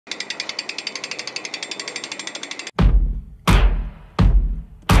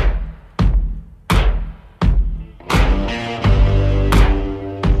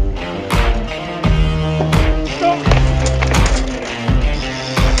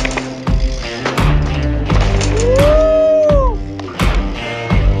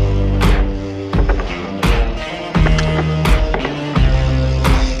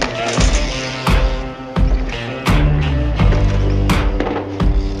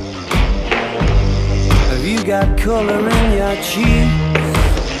got color in your cheeks.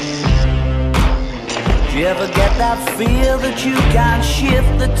 Do you ever get that feel that you can't shift,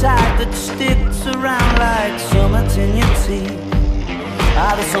 the tide that sticks around like summits in your teeth?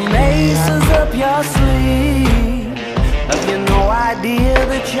 Are there some aces up your sleeve? Have you no idea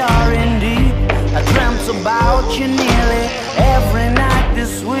that you're in deep? I dreamt about you nearly every night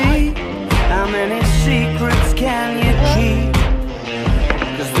this week. How many secrets can you keep?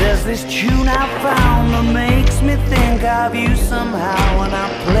 Cause there's this tune I found that makes me think of you somehow, and I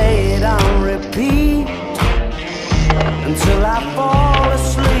play it on repeat until I fall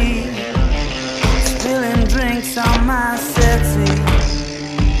asleep, spilling drinks on my settee.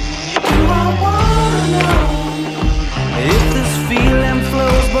 Do I wanna know if this feeling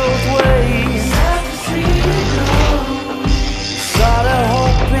flows both ways? Sad to see you go. Sorta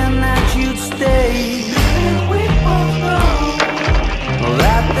hoping that you'd stay. We both know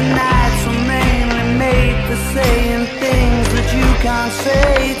that the nights were mainly made for saying things that you can't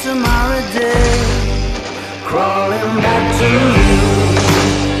say tomorrow day. Crawling back to you,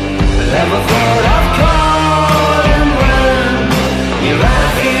 never thought I'd call and run. You're out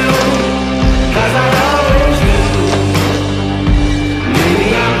of you, cause I always do. Maybe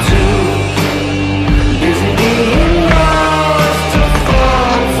I'm too busy being lost to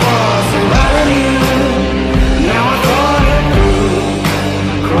fall for somebody new. Now I thought it through,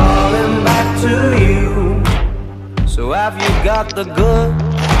 crawling back to you. So have you got the good?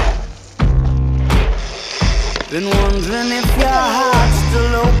 Been wondering if your heart's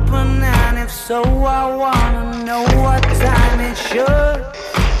still open, and if so, I wanna know what time it should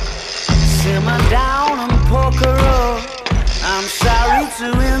simmer down and poker up. I'm sorry to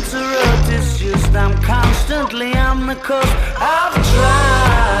interrupt, it's just I'm constantly on the cusp. I've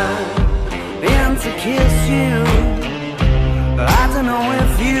tried to kiss you, I don't know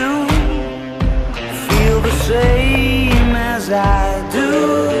if you feel the same as I do.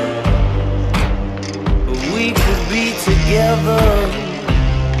 We could be together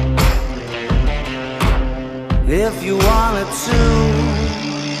if you wanted to.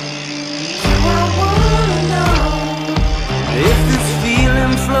 I wanna know if this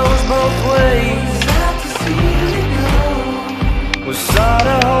feeling flows both ways. Sad to see you go. Was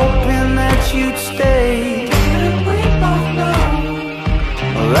sorta hoping that you'd stay. Didn't we both know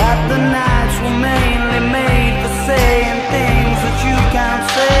that the nights were made